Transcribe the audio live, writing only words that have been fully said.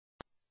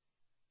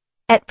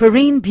At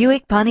Perrine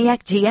Buick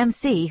Pontiac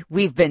GMC,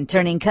 we've been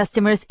turning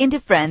customers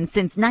into friends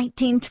since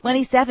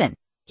 1927.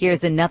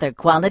 Here's another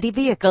quality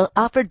vehicle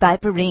offered by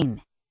Perrine.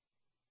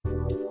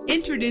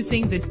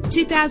 Introducing the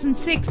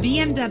 2006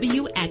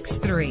 BMW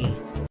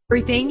X3.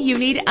 Everything you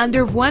need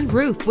under one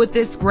roof with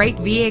this great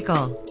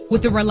vehicle.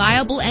 With a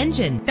reliable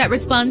engine that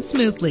responds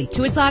smoothly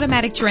to its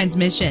automatic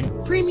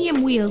transmission,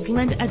 premium wheels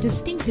lend a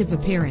distinctive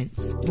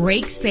appearance.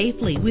 Brake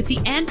safely with the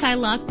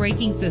anti-lock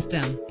braking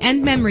system,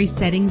 and memory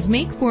settings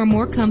make for a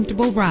more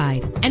comfortable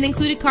ride. An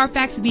included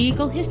Carfax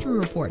Vehicle History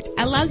Report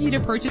allows you to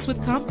purchase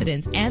with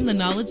confidence and the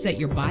knowledge that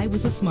your buy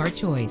was a smart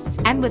choice.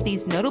 And with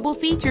these notable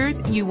features,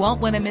 you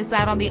won't want to miss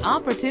out on the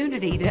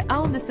opportunity to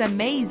own this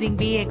amazing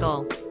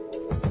vehicle.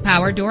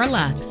 Power door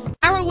locks,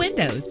 power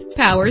windows,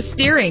 power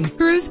steering,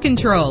 cruise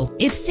control.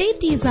 If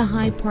safety is a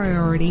high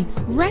priority,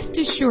 rest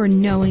assured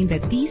knowing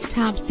that these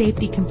top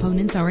safety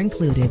components are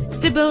included.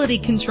 Stability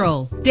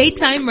control,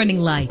 daytime running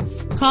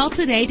lights. Call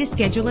today to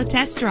schedule a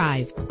test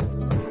drive.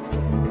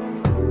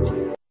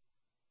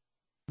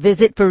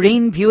 Visit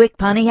Perrine Buick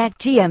Pontiac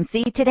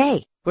GMC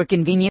today. We're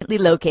conveniently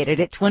located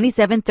at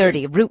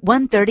 2730 Route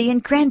 130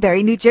 in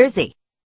Cranbury, New Jersey.